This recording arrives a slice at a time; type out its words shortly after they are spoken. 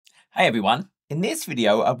Hey everyone, in this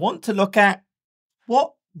video I want to look at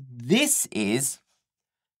what this is,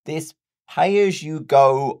 this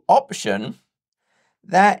pay-as-you-go option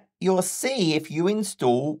that you'll see if you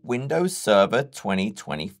install Windows Server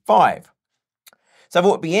 2025. So I thought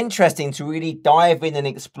it'd be interesting to really dive in and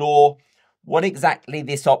explore what exactly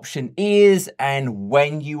this option is and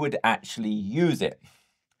when you would actually use it.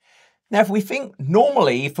 Now, if we think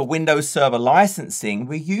normally for Windows Server licensing,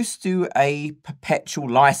 we're used to a perpetual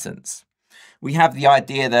license. We have the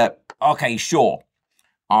idea that, okay, sure,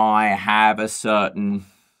 I have a certain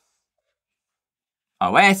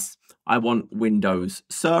OS, I want Windows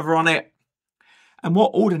Server on it. And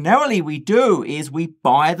what ordinarily we do is we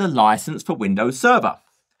buy the license for Windows Server.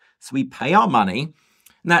 So we pay our money,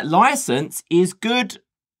 and that license is good,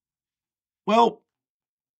 well,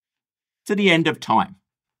 to the end of time.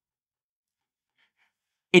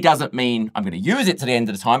 It doesn't mean I'm going to use it to the end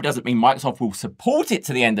of the time. It doesn't mean Microsoft will support it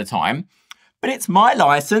to the end of time. But it's my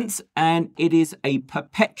license, and it is a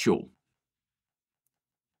perpetual.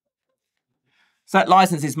 So that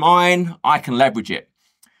license is mine. I can leverage it.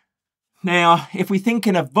 Now, if we think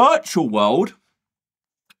in a virtual world,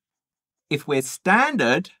 if we're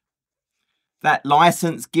standard, that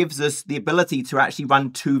license gives us the ability to actually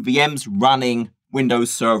run 2 VMs running Windows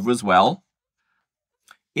Server as well.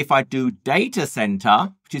 If I do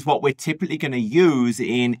Datacenter, which is what we're typically going to use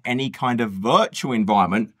in any kind of virtual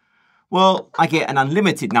environment, well, I get an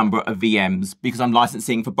unlimited number of VMs because I'm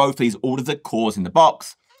licensing for both these, all of the cores in the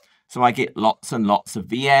box. So I get lots and lots of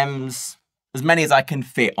VMs, as many as I can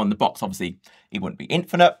fit on the box. Obviously, it wouldn't be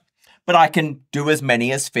infinite, but I can do as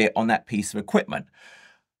many as fit on that piece of equipment.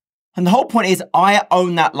 And the whole point is I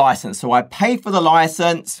own that license. So I pay for the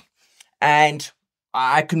license and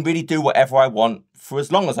I can really do whatever I want for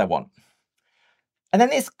as long as I want. And then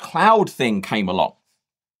this cloud thing came along.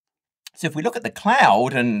 So if we look at the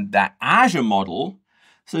cloud and that Azure model,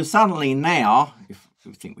 so suddenly now, if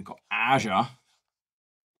we think we've got Azure,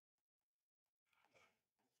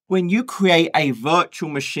 when you create a virtual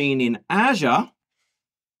machine in Azure,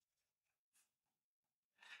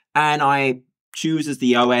 and I choose as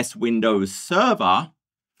the OS Windows Server,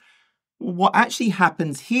 what actually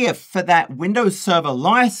happens here for that Windows Server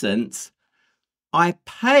license, I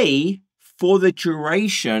pay for the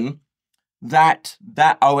duration that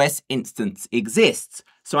OS instance exists.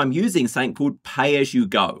 So I'm using something called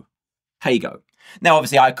pay-as-you-go, PayGo. Now,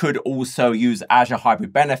 obviously, I could also use Azure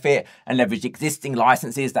Hybrid Benefit and leverage existing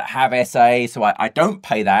licenses that have SA, so I don't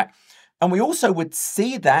pay that. And we also would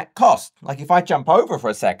see that cost. Like if I jump over for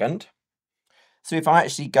a second, so if I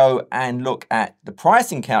actually go and look at the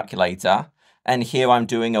pricing calculator, and here I'm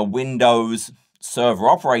doing a Windows Server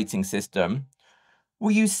operating system, well,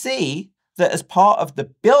 you see that as part of the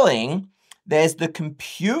billing, there's the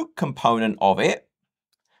compute component of it,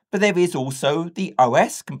 but there is also the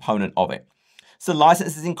OS component of it. So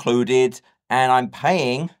license is included, and I'm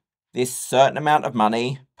paying this certain amount of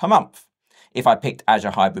money per month. If I picked Azure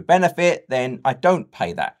Hybrid Benefit, then I don't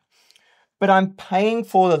pay that. But I'm paying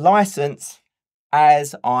for the license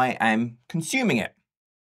as I am consuming it.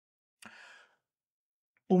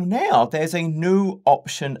 Well, now there's a new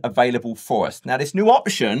option available for us. Now, this new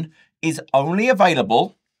option is only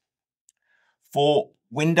available for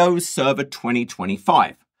Windows Server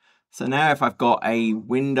 2025. So now if I've got a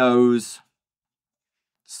Windows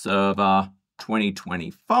Server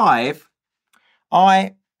 2025,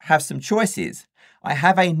 I have some choices. I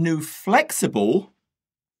have a new flexible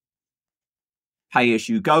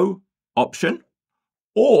pay-as-you-go option,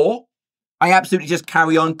 or I absolutely just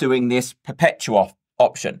carry on doing this perpetual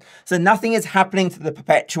option. So nothing is happening to the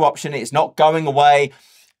perpetual option. It's not going away.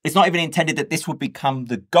 It's not even intended that this would become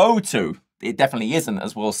the go-to. It definitely isn't,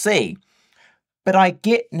 as we'll see. But I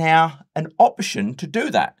get now an option to do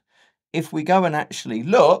that. If we go and actually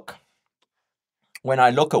look, when I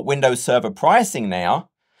look at Windows Server pricing now,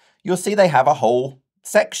 you'll see they have a whole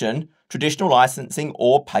section, traditional licensing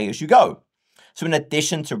or pay-as-you-go. So in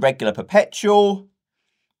addition to regular perpetual,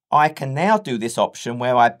 I can now do this option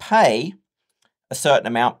where I pay a certain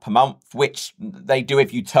amount per month, which they do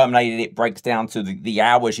if you terminate it, it breaks down to the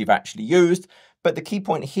hours you've actually used. But the key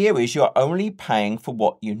point here is you're only paying for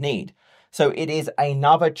what you need. So it is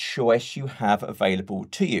another choice you have available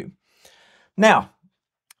to you. Now,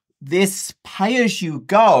 this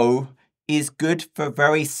pay-as-you-go is good for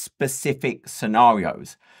very specific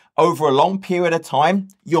scenarios. Over a long period of time,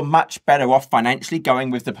 you're much better off financially going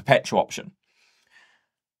with the perpetual option.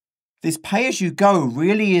 This pay-as-you-go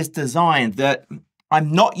really is designed that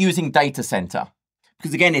I'm not using Datacenter.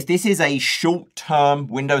 Because again, if this is a short-term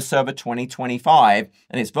Windows Server 2025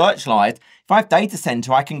 and it's virtualized, if I have Datacenter,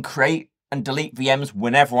 I can create and delete VMs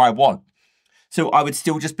whenever I want. So I would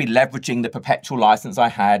still just be leveraging the perpetual license I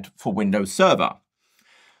had for Windows Server.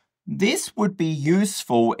 This would be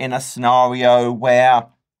useful in a scenario where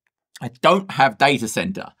I don't have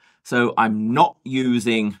Datacenter. So I'm not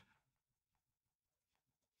using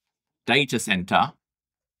Datacenter.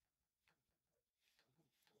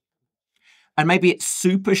 And maybe it's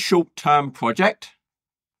super short-term project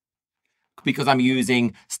because I'm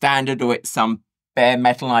using standard or it's some bare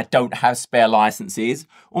metal and I don't have spare licenses.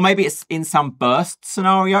 Or maybe it's in some burst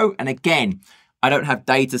scenario. And again, I don't have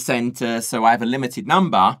Datacenter, so I have a limited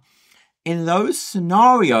number. In those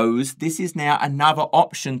scenarios, this is now another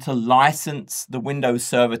option to license the Windows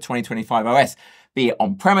Server 2025 OS, be it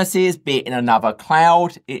on premises, be it in another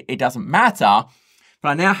cloud, it doesn't matter. But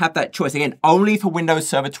I now have that choice, again, only for Windows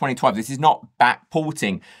Server 2012. This is not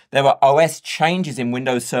backporting. There were OS changes in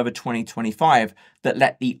Windows Server 2025 that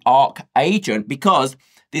let the Arc agent, because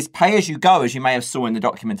this pay-as-you-go, as you may have saw in the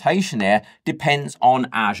documentation there, depends on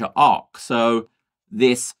Azure Arc. So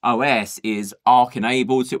this OS is Arc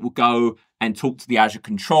enabled, so it will go and talk to the Azure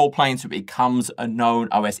control plane, so it becomes a known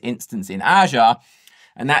OS instance in Azure.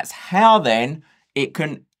 And that's how then it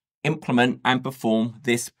can implement and perform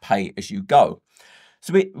this pay-as-you-go.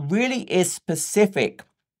 So it really is specific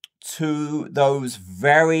to those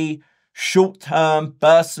very short-term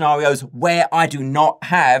burst scenarios where I do not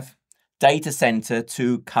have Datacenter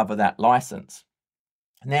to cover that license.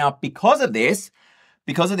 Now, because of this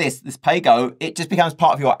PayGo, it just becomes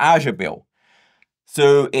part of your Azure bill.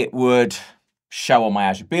 So it would show on my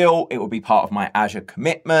Azure bill, it would be part of my Azure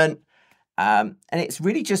commitment. And it's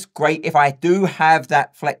really just great if I do have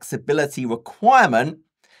that flexibility requirement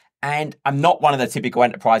and I'm not one of the typical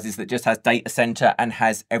enterprises that just has Datacenter and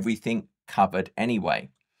has everything covered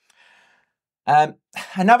anyway.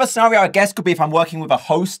 Another scenario, I guess, could be if I'm working with a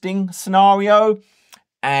hosting scenario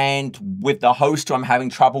and with the host, I'm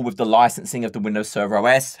having trouble with the licensing of the Windows Server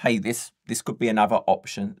OS. Hey, this could be another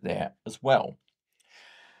option there as well.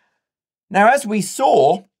 Now, as we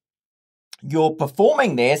saw, you're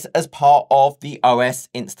performing this as part of the OS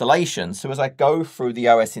installation. So as I go through the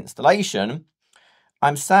OS installation,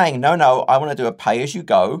 I'm saying, no, I want to do a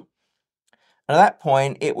pay-as-you-go. And at that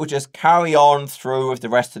point, it will just carry on through with the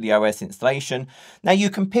rest of the OS installation. Now, you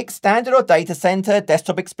can pick standard or Datacenter,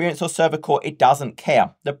 desktop experience or server core. It doesn't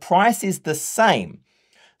care. The price is the same.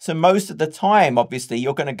 So most of the time, obviously,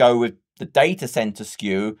 you're going to go with the Datacenter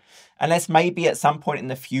SKU, unless maybe at some point in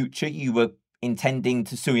the future, you were intending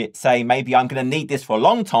to say, maybe I'm going to need this for a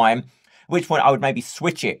long time, at which point I would maybe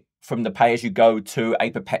switch it from the pay-as-you-go to a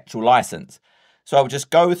perpetual license. So I would just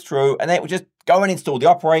go through and then it would just go and install the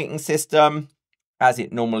operating system as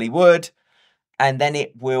it normally would. And then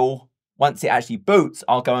it will, once it actually boots,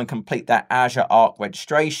 I'll go and complete that Azure Arc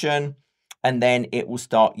registration. And then it will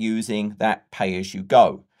start using that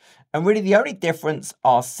pay-as-you-go. And really the only difference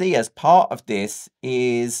I'll see as part of this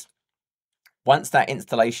is once that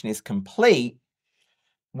installation is complete,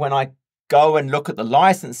 when I go and look at the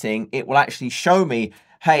licensing, it will actually show me,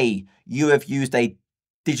 hey, you have used a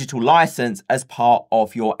digital license as part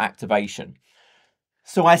of your activation.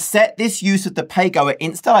 So I set this use of the PayGo at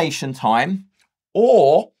installation time,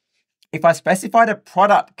 or if I specified a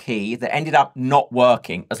product key that ended up not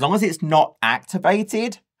working, as long as it's not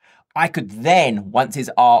activated, I could then, once it's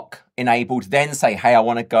Arc enabled, then say, hey, I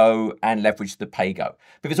want to go and leverage the PayGo.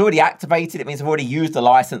 If it's already activated, it means I've already used the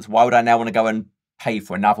license. Why would I now want to go and pay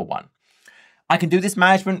for another one? I can do this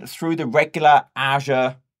management through the regular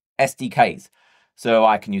Azure SDKs. So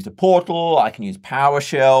I can use the portal, I can use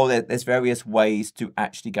PowerShell. There's various ways to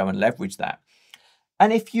actually go and leverage that.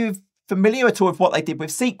 And if you're familiar at all with what they did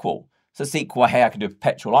with SQL, so SQL, hey, I can do a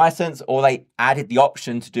perpetual license, or they added the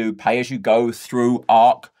option to do pay-as-you-go through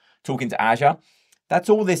Arc, talking to Azure. That's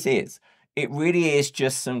all this is. It really is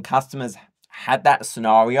just some customers had that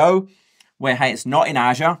scenario where, hey, it's not in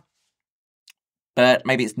Azure, but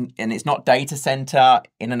maybe it's not Datacenter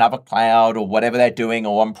in another cloud or whatever they're doing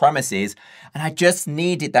or on premises. And I just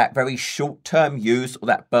needed that very short-term use or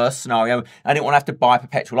that burst scenario. I didn't want to have to buy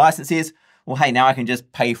perpetual licenses. Well, hey, now I can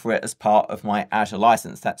just pay for it as part of my Azure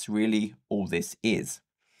license. That's really all this is.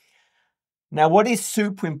 Now, what is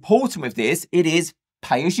super important with this, it is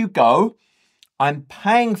pay-as-you-go. I'm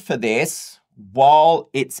paying for this while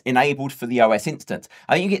it's enabled for the OS instance.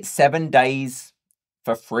 I think you get 7 days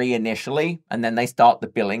for free initially, and then they start the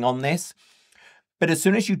billing on this. But as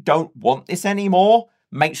soon as you don't want this anymore,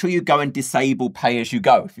 make sure you go and disable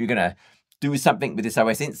pay-as-you-go. If you're going to do something with this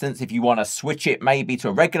OS instance, if you want to switch it maybe to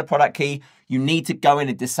a regular product key, you need to go in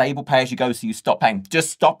and disable pay-as-you-go so you stop paying. Just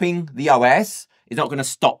stopping the OS is not going to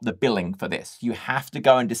stop the billing for this. You have to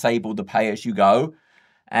go and disable the pay-as-you-go.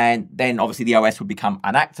 And then obviously the OS would become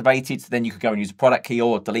unactivated. So then you could go and use a product key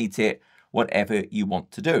or delete it, whatever you want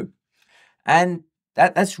to do. And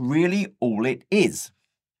that's really all it is.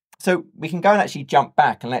 So we can go and actually jump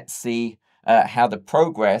back and let's see how the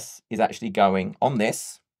progress is actually going on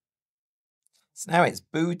this. So now it's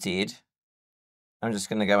booted. I'm just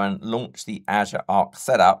going to go and launch the Azure Arc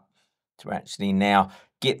setup to actually now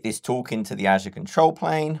get this talking to the Azure control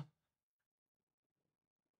plane.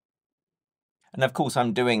 And of course,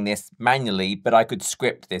 I'm doing this manually, but I could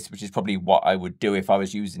script this, which is probably what I would do if I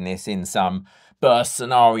was using this in some burst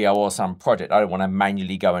scenario or some project. I don't want to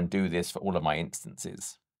manually go and do this for all of my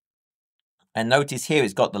instances. And notice here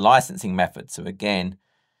it's got the licensing method. So again,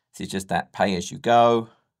 this is just that pay as you go.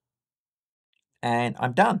 And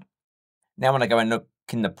I'm done. Now when I go and look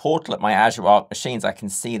in the portal at my Azure Arc machines, I can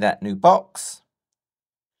see that new box.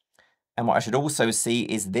 And what I should also see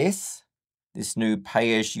is this new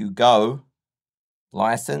pay as you go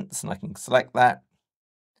license, and I can select that.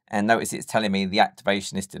 And notice it's telling me the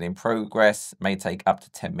activation is still in progress, may take up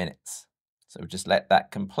to 10 minutes. So just let that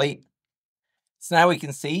complete. So now we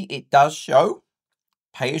can see it does show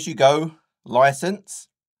pay as you go license.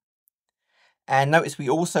 And notice we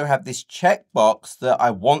also have this checkbox that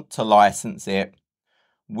I want to license it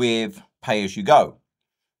with pay as you go.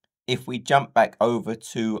 If we jump back over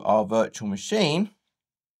to our virtual machine,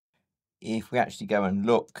 if we actually go and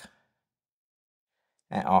look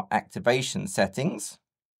at our activation settings,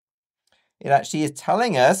 it actually is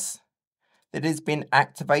telling us that it's been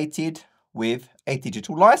activated with a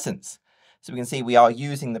digital license. So we can see we are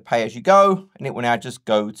using the pay as you go, and it will now just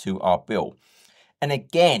go to our bill. And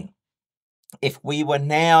again, if we were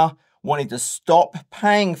now wanting to stop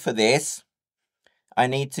paying for this, I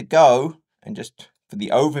need to go and just for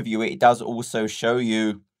the overview, it does also show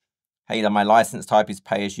you, hey, my license type is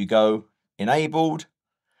pay as you go enabled.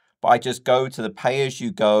 But I just go to the pay as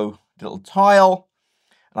you go little tile,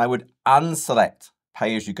 and I would unselect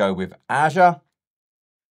pay as you go with Azure.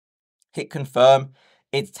 Hit confirm.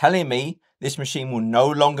 It's telling me this machine will no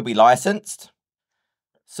longer be licensed.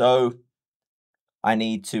 So I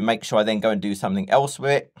need to make sure I then go and do something else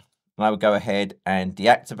with it. And I would go ahead and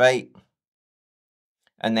deactivate.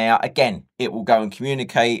 And now, again, it will go and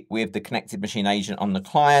communicate with the connected machine agent on the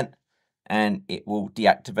client, and it will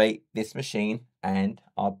deactivate this machine, and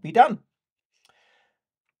I'll be done.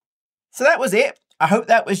 So that was it. I hope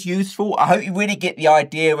that was useful. I hope you really get the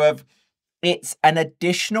idea of it's an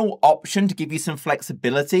additional option to give you some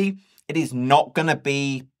flexibility. It is not going to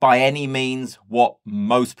be by any means what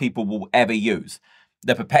most people will ever use.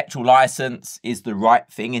 The perpetual license is the right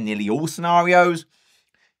thing in nearly all scenarios.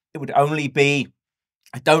 It would only be,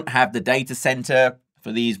 I don't have the data center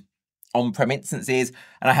for these on-prem instances,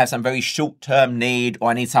 and I have some very short-term need, or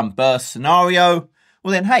I need some burst scenario.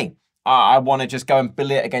 Well then, hey, I want to just go and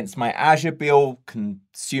bill it against my Azure bill,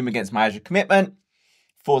 consume against my Azure commitment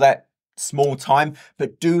for that small time.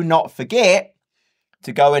 But do not forget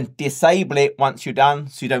to go and disable it once you're done,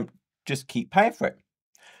 so you don't just keep paying for it.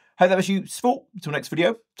 Hope that was useful. Until next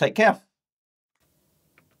video, take care.